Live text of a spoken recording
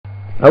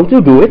how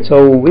to do it.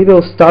 So we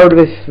will start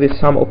with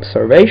some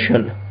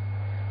observation.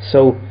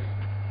 So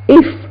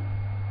if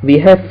we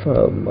have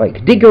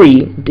like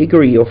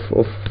degree of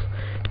a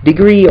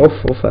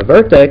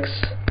vertex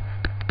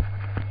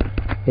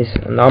is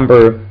a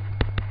number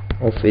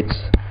of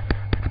its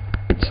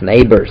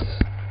neighbors.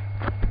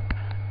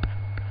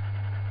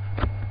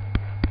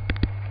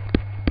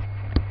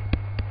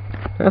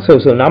 So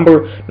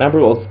number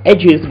of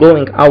edges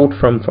going out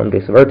from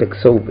this vertex.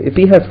 So if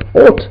we have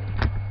odd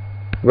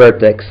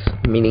vertex,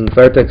 meaning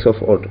vertex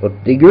of odd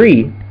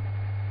degree,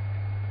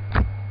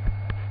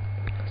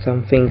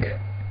 something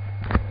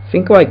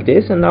think like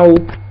this. And now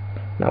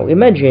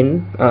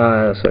imagine,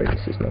 sorry,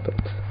 this is not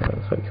odd.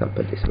 For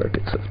example, this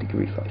vertex of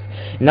degree 5.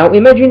 Now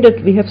imagine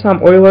that we have some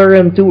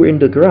Eulerian tour in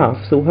the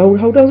graph. So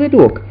how does it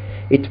work?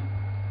 It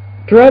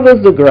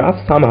travels the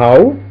graph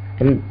somehow,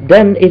 and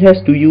then it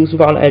has to use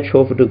one edge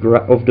of the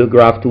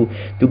graph to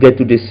get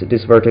to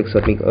this vertex.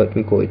 Let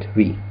me call it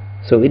V.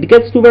 So it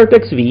gets to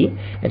vertex V,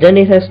 and then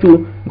it has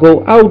to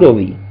go out of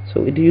V.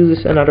 So it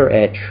uses another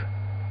edge,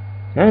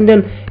 and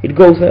then it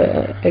goes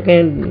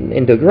again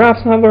in the graph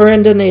somewhere,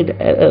 and then it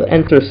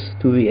enters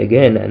to V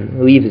again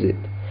and leaves it.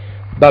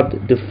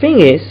 But the thing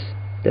is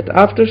that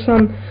after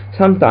some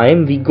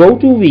time we go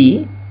to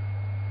V,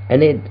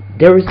 and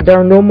there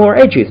are no more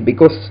edges,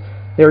 because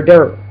there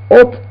are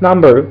odd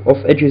number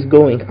of edges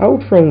going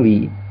out from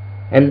V,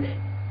 and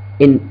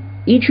in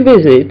each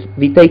visit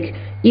we take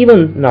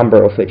even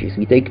number of edges.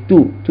 We take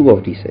two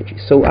of these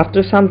edges. So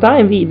after some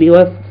time we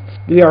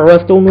are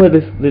left only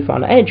with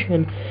an edge,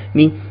 and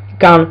we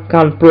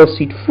can't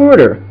proceed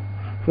further.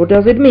 What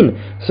does it mean?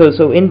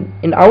 So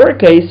in our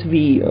case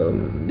we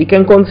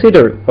can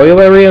consider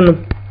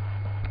Eulerian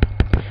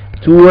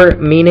tour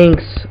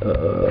meanings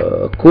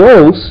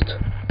closed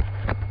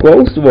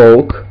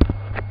walk,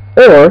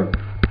 or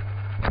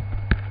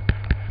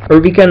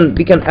we can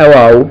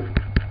allow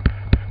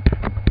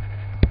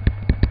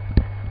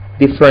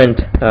different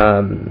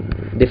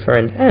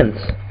ends.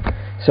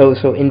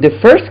 So in the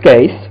first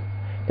case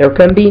there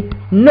can be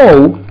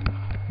no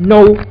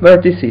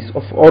vertices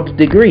of odd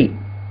degree,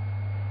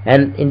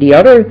 and in the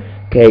other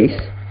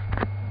case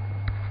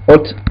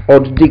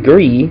odd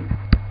degree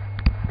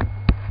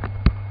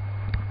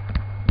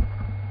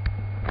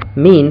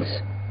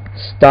means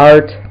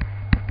start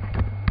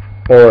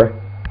or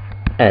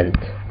end.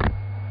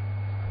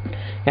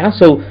 Yeah,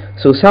 so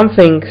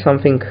something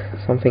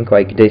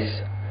like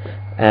this,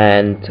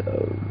 and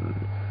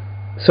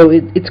so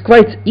it's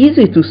quite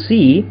easy to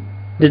see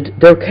that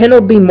there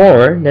cannot be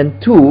more than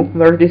two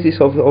vertices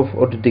of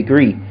odd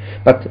degree.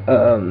 But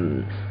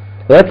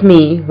let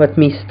me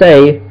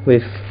stay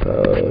with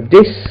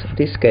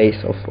this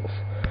case of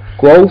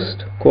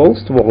closed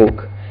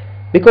walk,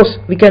 because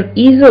we can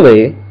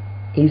easily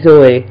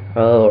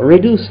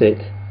reduce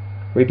it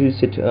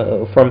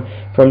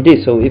from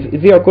this. So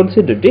if we are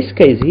consider this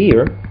case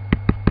here,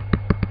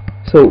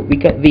 so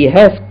we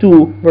have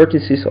two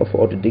vertices of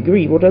odd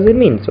degree. What does it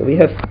mean? So we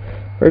have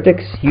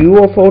vertex u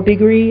of odd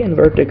degree and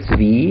vertex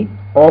v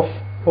of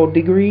odd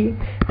degree,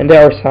 and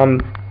there are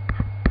some,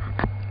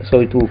 so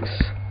it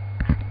looks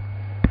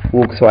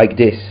like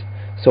this.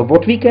 So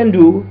what we can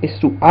do is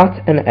to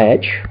add an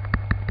edge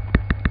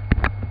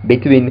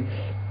between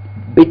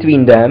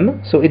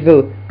them, so it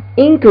will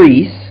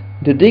increase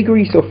the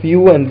degrees of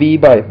u and v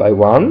by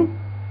 1.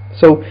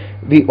 So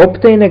we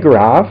obtain a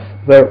graph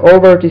where all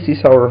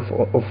vertices are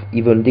of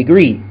even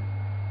degree.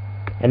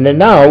 And then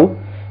now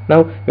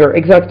we are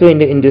exactly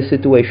in the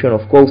situation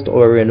of closed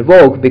Eulerian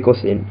walk,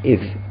 because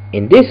if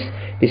in this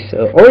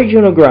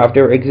original graph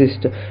there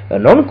exists a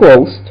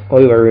non-closed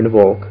Eulerian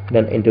walk,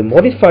 then in the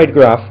modified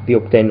graph we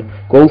obtain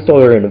closed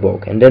Eulerian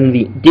walk, and then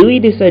we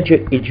delete this edge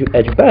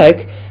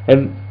back,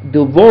 and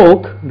the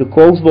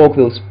closed walk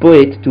will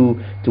split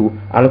to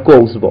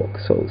unclosed walk.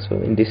 So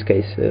in this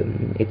case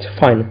it's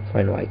fine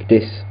like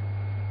this.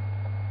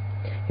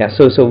 Yeah,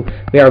 so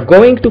we are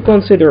going to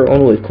consider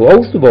only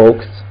closed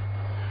walks,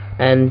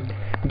 and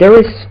there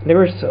is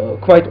a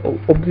quite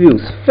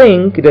obvious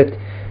thing that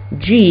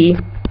G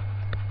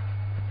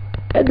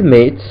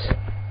admits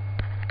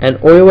an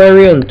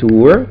Eulerian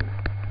tour,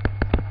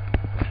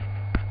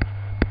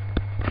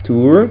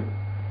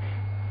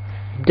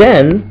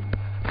 then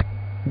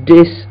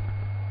this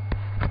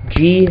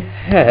G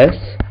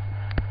has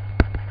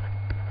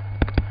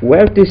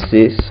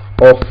vertices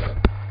of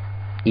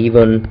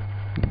even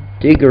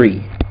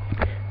degree,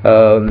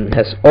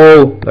 has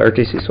all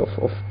vertices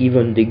of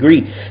even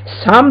degree.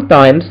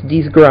 Sometimes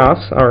these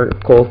graphs are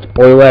called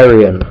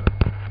Eulerian.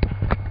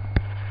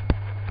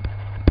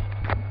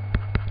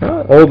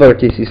 All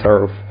vertices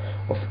are of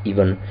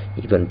even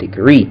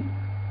degree.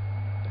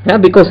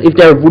 Because if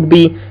there would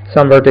be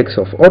some vertex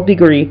of odd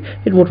degree,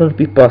 it wouldn't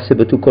be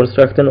possible to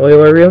construct an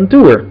Eulerian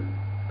tour.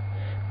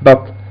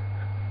 But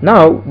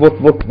now, what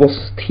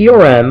was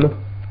theorem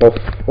of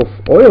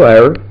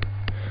Euler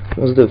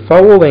was the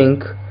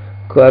following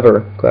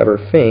clever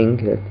thing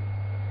that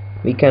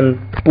we can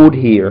put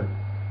here,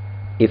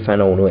 if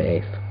and only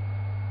if,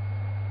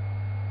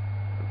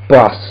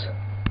 plus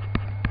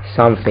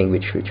something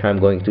which I'm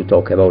going to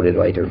talk about it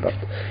later, but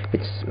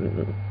it's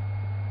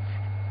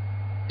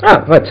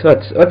let's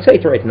say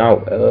it right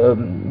now.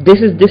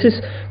 This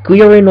is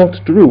clearly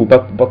not true,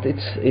 but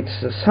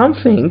it's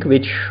something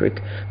which,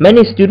 like,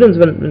 many students,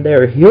 when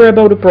they hear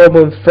about the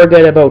problem,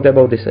 forget about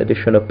this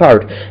additional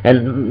part.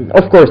 And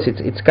of course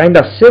it's kind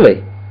of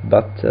silly,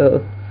 but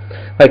to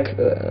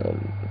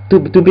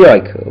be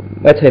like,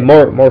 let's say,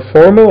 more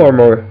formal or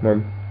more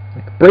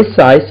like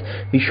precise,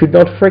 we should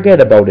not forget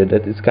about it.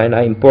 That is kind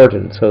of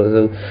important.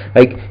 So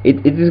like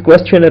it is a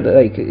question that,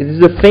 like, it is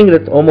a thing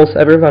that almost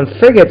everyone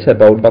forgets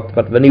about.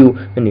 But when you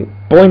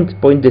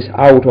point this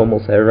out,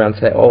 almost everyone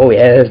say, oh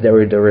yes,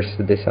 there is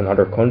this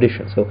another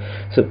condition. So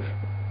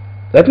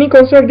let me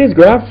construct this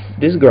graph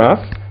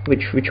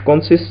which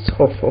consists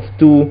of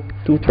two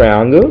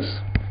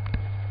triangles.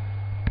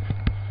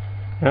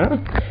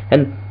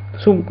 And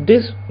so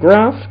this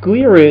graph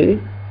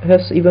clearly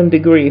has even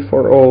degree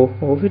for all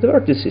of its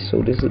vertices.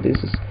 So this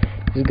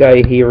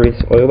guy here is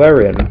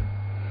Eulerian.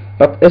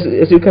 But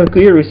as you can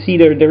clearly see,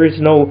 there is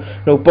no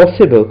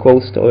possible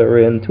closed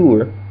Eulerian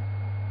tour,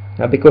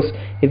 because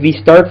if we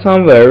start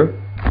somewhere,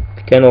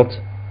 we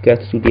cannot get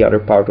to the other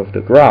part of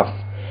the graph.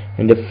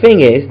 And the thing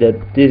is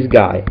that this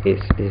guy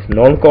is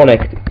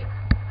non-connected.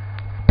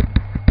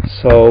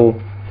 So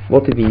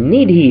what we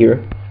need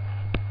here,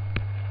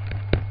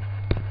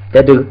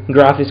 that the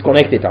graph is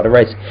connected,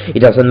 otherwise it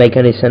doesn't make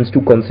any sense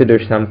to consider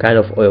some kind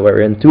of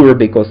Eulerian tour,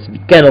 because we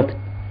cannot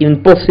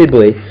even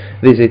possibly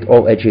visit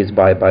all edges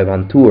by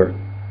one tour.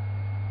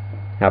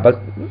 But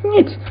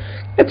it's,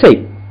 let's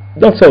say,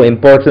 not so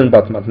important,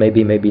 but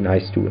maybe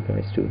nice to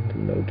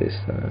know this.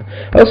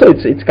 Also,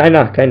 it's kind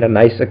of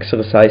nice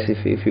exercise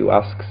if you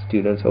ask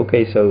students,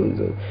 okay,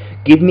 so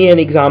give me an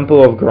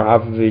example of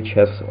graph which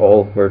has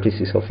all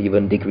vertices of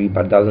even degree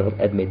but does not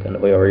admit an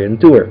Eulerian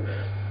tour.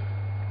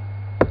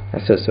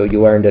 So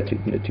you learn that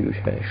you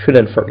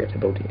shouldn't forget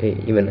about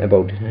even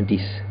about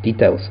these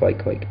details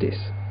like this.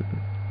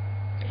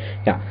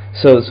 Yeah.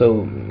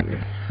 So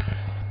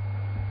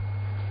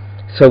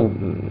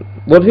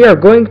what we are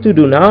going to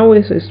do now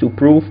is to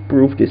prove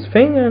this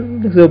thing,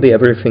 and this will be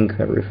everything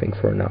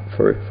for now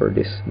for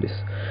this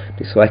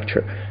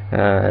lecture.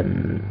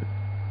 And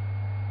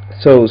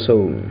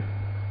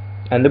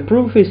and the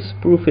proof is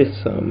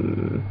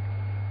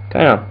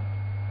kind of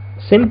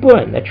simple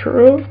and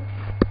natural.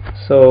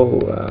 So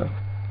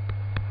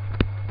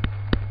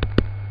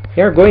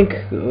we are going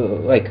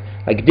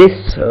like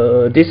this.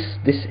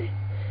 This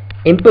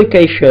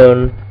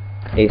implication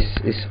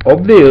is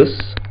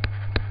obvious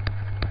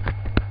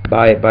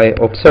by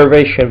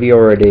observation we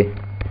already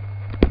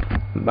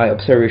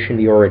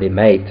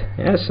made.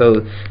 Yeah.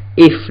 So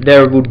if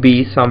there would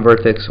be some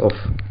vertex of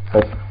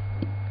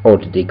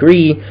odd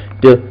degree,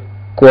 the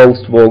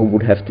closed walk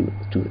would have to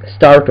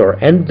start or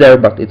end there,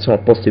 but it's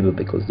not possible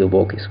because the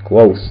walk is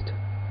closed.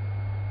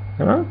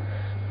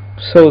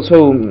 So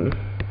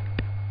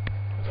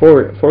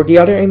for the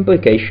other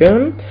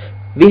implication,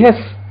 we have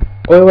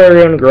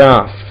Eulerian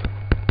graph.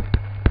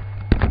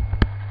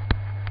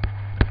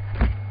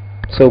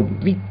 So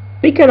we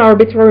pick an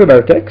arbitrary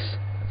vertex,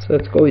 so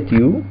let's call it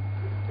U,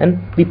 and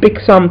we pick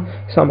some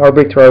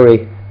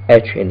arbitrary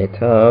edge in it.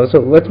 So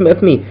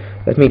let me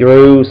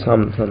draw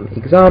some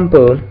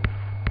example.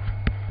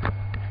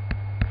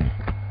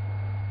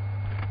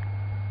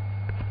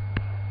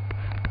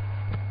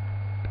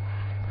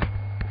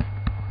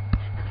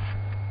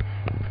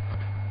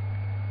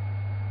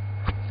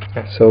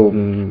 So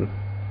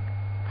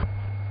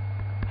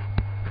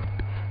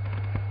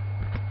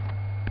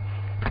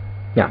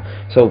yeah,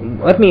 so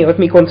let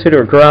me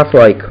consider a graph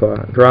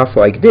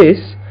like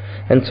this,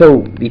 and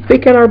so we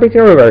pick an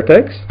arbitrary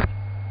vertex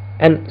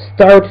and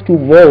start to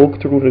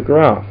walk through the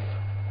graph.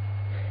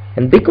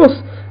 And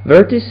because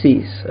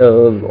vertices,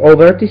 all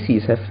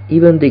vertices have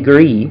even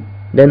degree,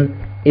 then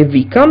if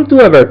we come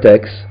to a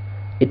vertex,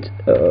 it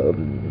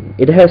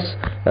has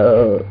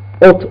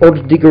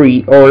odd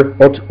degree or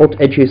odd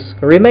edges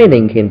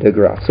remaining in the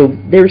graph. So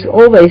there's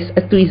always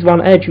at least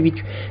one edge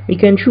which we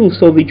can choose.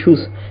 So we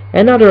choose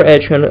another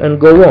edge and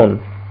go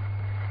on,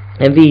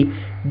 and we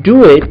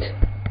do it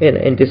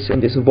in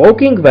this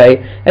walking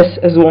way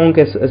as long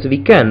as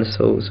we can.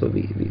 So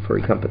we for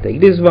example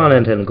take this one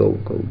and then go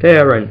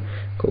there and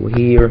go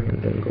here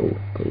and then go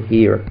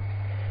here,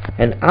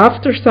 and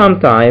after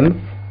some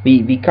time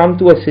we come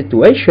to a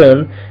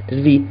situation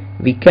that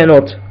we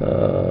cannot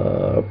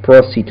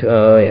proceed.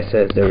 Yes,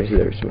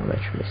 there's one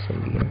edge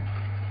missing here.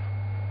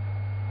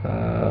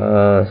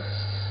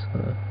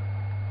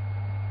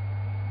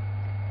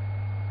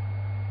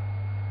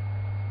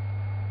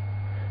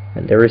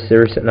 And there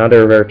is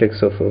another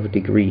vertex of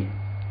degree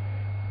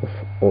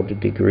of the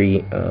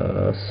degree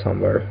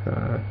somewhere.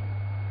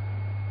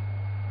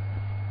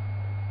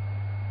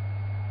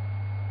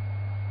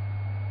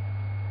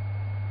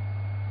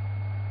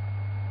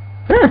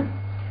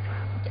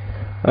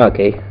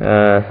 Okay.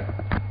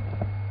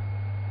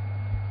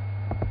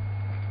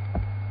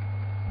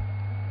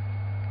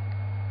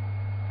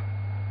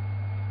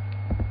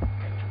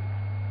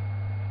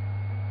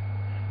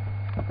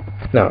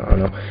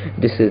 No.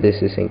 This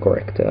is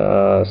incorrect.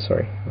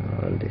 Sorry.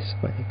 This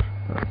way.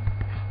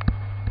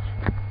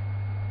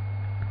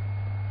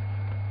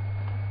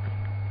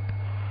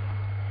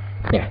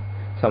 Yeah,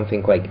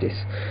 something like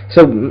this.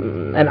 So,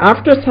 and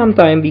after some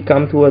time, we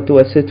come to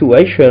a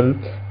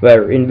situation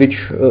where in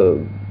which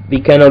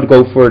we cannot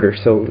go further.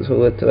 So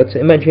let's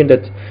imagine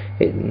that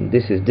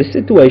this is this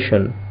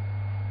situation.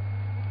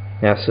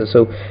 Yeah.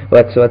 So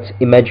let's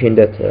imagine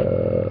that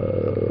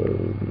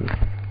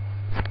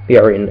we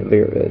are in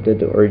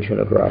the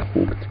original graph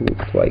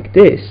looked like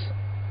this,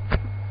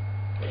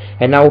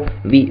 and now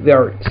we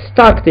are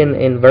stuck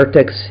in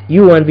vertex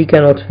u, and we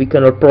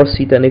cannot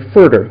proceed any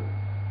further.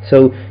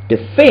 So the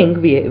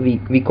thing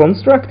we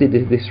constructed,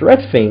 this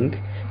red thing,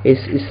 is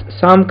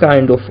some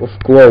kind of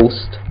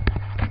closed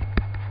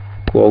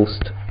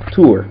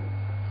tour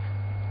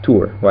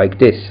like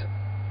this.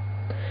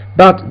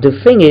 But the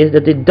thing is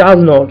that it does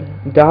not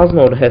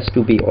has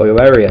to be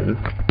Eulerian.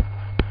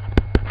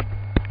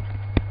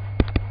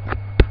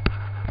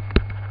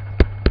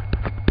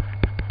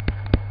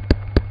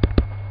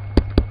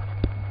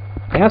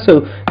 Yeah,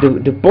 so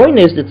the point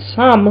is that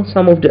some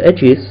of the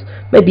edges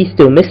may be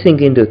still missing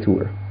in the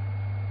tour.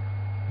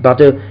 But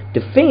the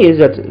thing is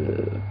that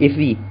if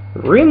we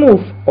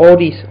remove all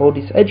these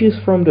edges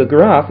from the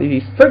graph, if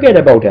we forget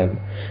about them,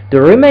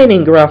 the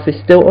remaining graph is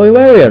still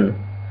Eulerian.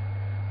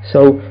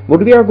 So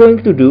what we are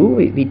going to do,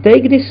 we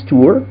take this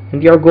tour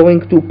and we are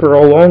going to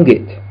prolong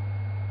it.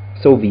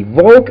 So we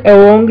walk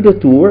along the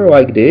tour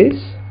like this.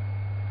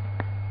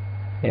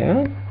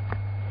 Yeah.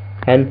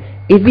 And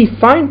if we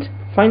find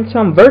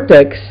some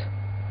vertex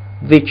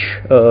which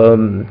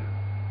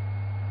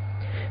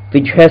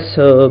has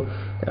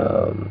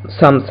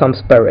some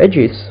spare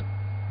edges,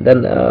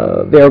 then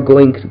we are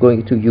going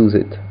to use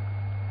it.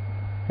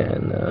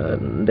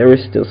 And there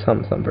is still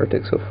some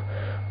vertex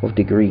of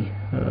degree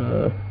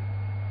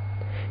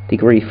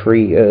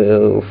 3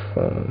 of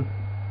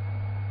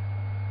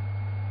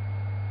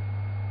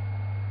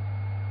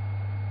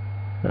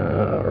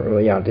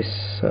yeah,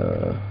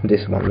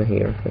 this one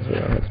here, so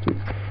I have to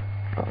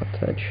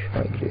attach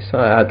like this.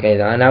 Okay,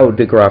 now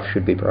the graph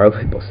should be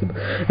probably possible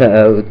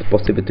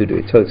to do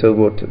it. So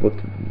what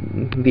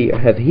we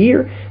have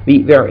here,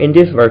 we are in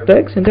this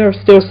vertex, and there are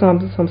still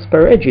some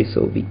spare edges.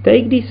 So we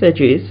take these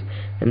edges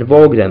and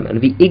walk them,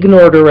 and we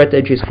ignore the red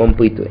edges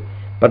completely.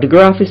 But the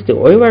graph is still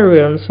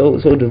Eulerian, so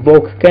the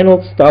walk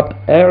cannot stop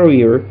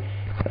earlier.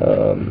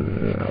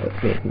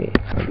 Let me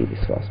undo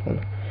this last one.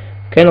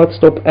 Cannot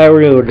stop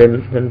earlier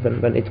than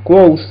when it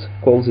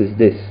closes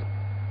this.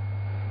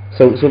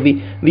 So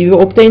we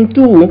will obtain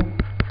two.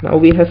 Now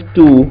we have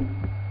two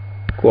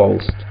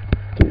closed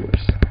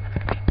tours.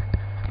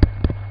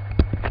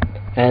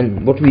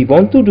 And what we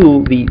want to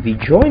do, we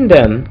join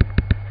them.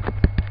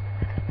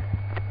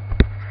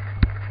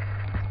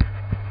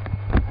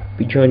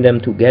 We join them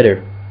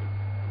together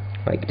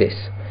like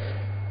this.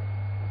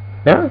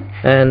 Yeah,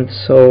 and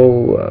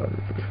so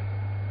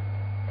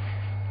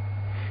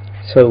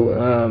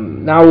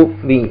now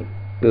we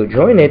will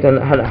join it, and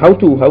how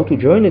to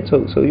join it.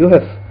 So you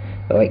have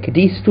like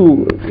these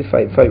two. If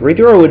I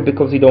redraw it,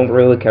 because we don't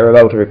really care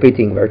about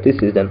repeating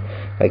vertices, then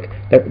like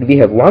we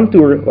have one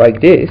tour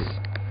like this,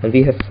 and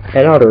we have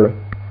another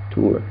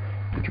tour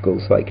which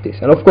goes like this.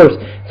 And of course,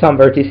 some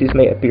vertices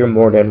may appear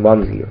more than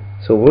once here.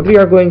 So what we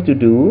are going to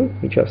do,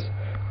 we just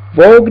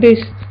walk this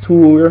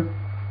tour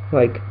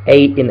like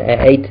in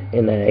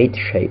an 8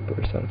 shape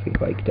or something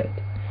like that.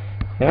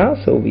 Yeah,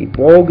 so we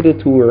walk the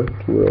tour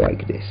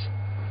like this.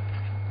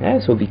 Yeah,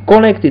 so we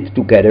connect it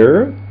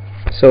together.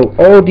 So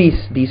all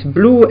these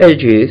blue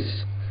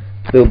edges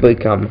will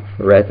become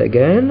red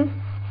again,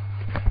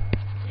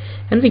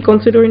 and we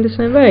consider in the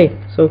same way.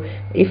 So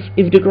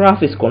if the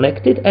graph is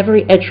connected,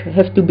 every edge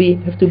have to be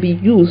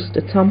used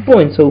at some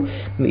point. So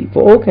we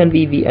walk and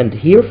we end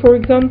here, for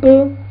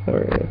example,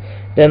 or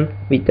then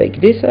we take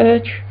this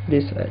edge,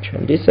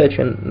 and this edge,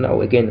 and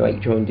now again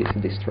like join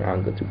this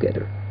triangle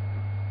together.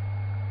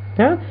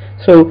 Yeah,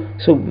 so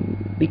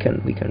we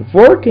can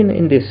work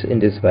in this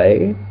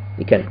way.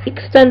 We can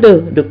extend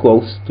the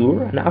closed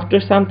tour, and after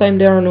some time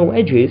there are no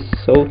edges.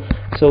 So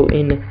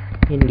in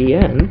the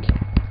end,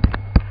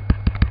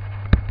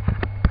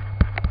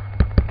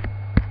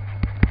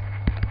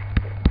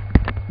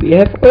 we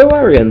have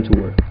Eulerian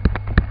tour.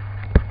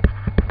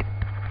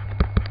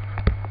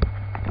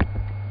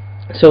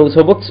 So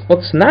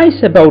what's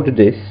nice about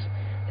this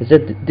is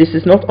that this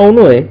is not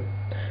only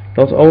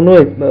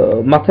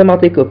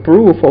mathematical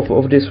proof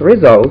of this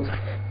result,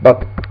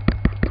 but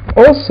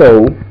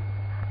also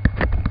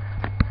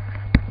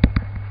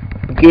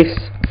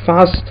gives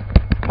fast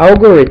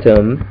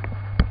algorithm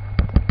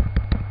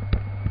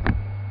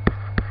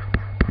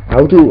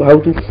how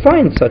to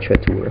find such a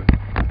tour.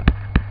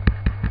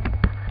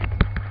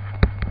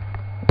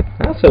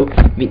 So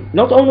we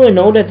not only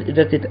know that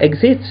it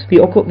exists, we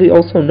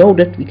also know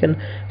that we can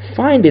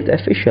find it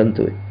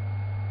efficiently.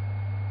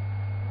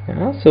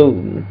 Yeah, so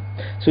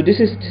this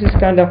is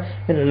kind of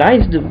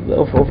nice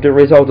of the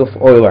result of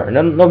Euler.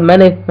 Not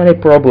many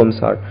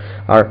problems are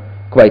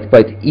quite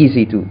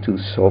easy to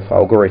solve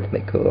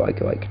algorithmic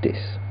like this.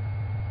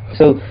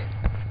 So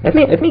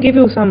let me give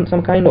you some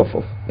kind of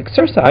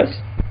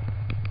exercise